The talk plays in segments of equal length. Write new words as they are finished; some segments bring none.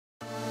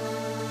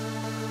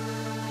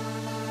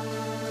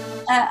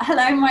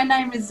Hello, my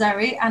name is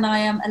Zoe and I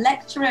am a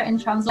lecturer in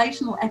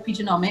translational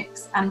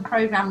epigenomics and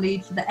programme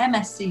lead for the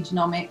MSc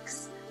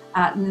Genomics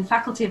in the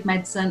Faculty of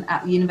Medicine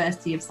at the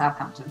University of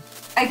Southampton.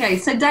 Okay,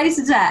 so day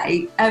to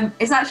day,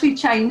 it's actually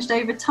changed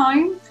over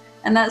time,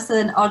 and that's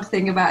an odd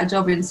thing about a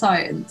job in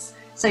science.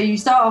 So you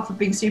start off with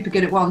being super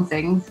good at one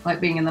thing, like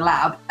being in the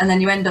lab, and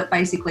then you end up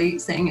basically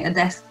sitting at a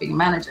desk being a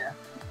manager.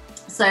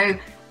 So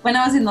when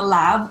I was in the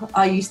lab,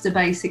 I used to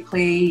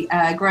basically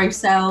grow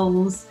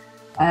cells,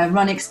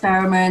 run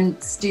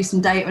experiments, do some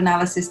data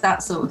analysis,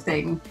 that sort of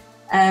thing.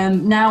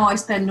 Now I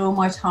spend all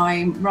my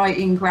time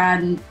writing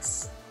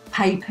grants,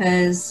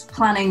 papers,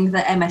 planning the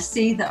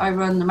MSc that I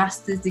run, the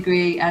master's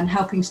degree, and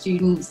helping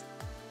students.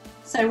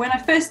 So when I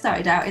first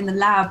started out in the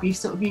lab, you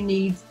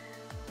need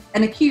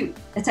an acute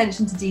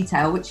attention to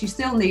detail, which you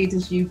still need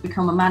as you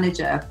become a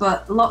manager,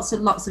 but lots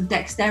of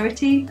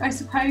dexterity, I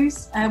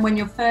suppose, when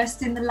you're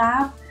first in the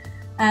lab.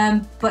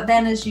 But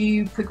then as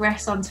you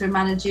progress onto a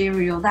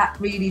managerial, that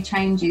really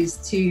changes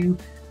to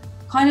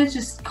kind of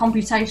just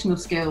computational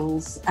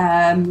skills,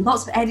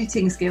 lots of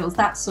editing skills,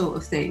 that sort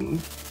of thing.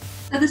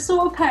 So the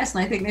sort of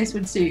person I think this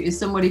would suit is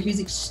somebody who's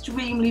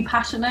extremely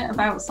passionate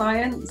about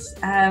science,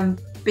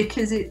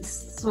 because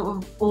it's sort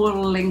of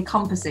all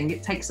encompassing.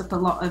 It takes up a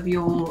lot of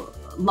your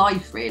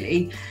life,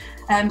 really.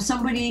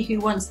 Somebody who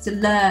wants to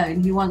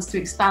learn, who wants to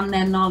expand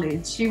their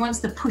knowledge, who wants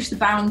to push the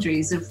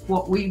boundaries of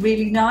what we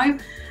really know,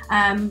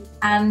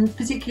 and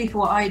particularly for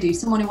what I do,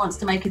 someone who wants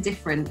to make a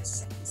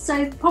difference.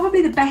 So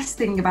probably the best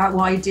thing about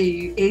what I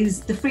do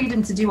is the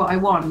freedom to do what I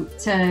want,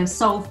 to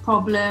solve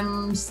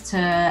problems,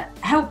 to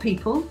help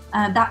people,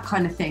 that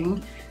kind of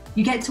thing.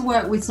 You get to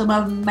work with some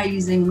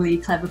amazingly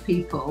clever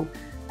people,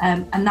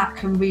 and that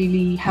can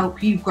really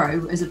help you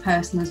grow as a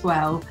person as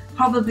well.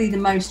 Probably the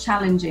most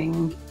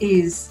challenging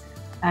is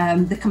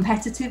the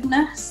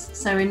competitiveness.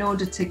 So in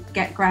order to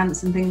get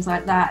grants and things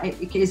like that,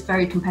 it is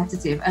very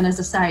competitive. And as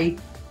I say,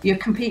 you're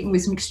competing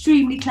with some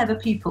extremely clever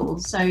people.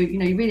 So, you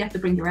really have to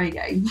bring your A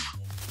game.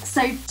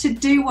 So to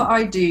do what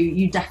I do,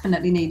 you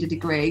definitely need a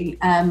degree.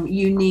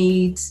 You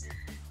need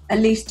at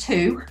least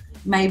 2,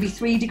 maybe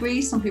 3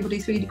 degrees. Some people do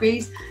 3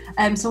 degrees.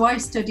 So I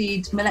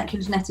studied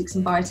molecular genetics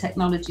and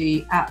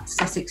biotechnology at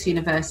Sussex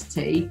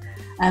University.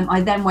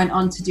 I then went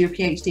on to do a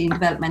PhD in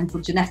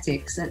developmental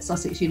genetics at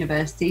Sussex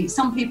University.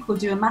 Some people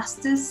do a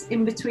master's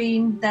in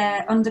between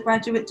their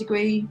undergraduate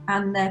degree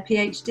and their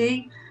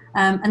PhD.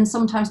 And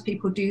sometimes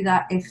people do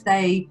that if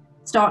they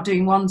start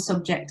doing one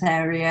subject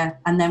area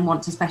and then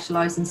want to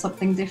specialise in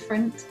something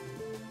different.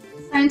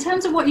 So in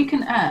terms of what you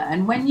can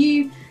earn, when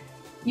you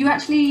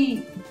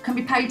actually can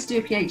be paid to do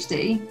a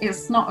PhD.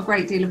 It's not a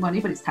great deal of money,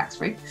 but it's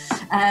tax-free.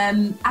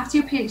 After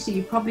your PhD,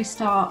 you probably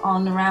start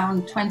on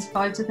around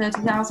 £25,000 to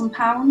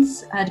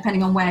 £30,000,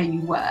 depending on where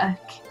you work,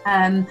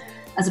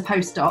 as a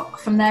postdoc.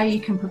 From there, you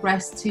can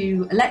progress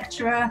to a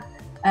lecturer,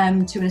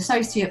 to an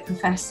associate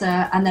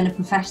professor, and then a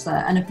professor.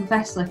 And a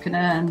professor can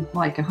earn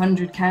like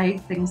 100k,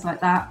 things like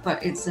that.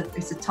 But it's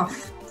a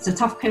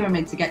tough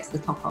pyramid to get to the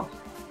top of.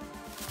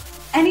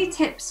 Any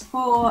tips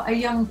for a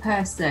young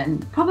person?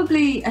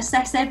 Probably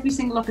assess every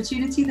single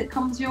opportunity that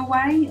comes your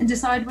way and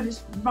decide what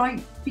is right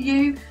for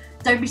you.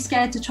 Don't be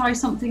scared to try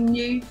something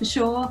new, for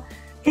sure.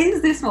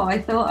 Is this what I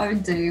thought I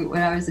would do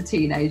when I was a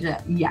teenager?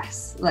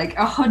 Yes, like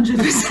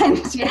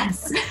 100%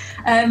 yes.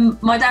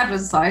 My dad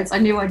was a science. I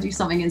knew I'd do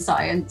something in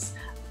science.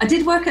 I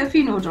did work at a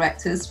funeral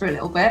director's for a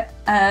little bit.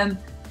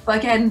 But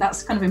again,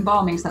 that's kind of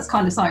embalming, so that's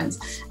kind of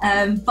science.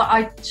 But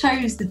I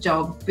chose the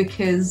job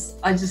because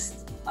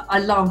I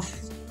love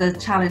the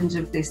challenge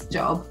of this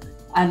job,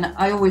 and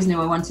I always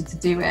knew I wanted to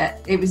do it.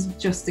 It was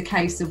just a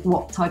case of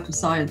what type of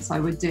science I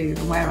would do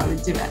and where I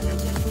would do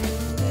it.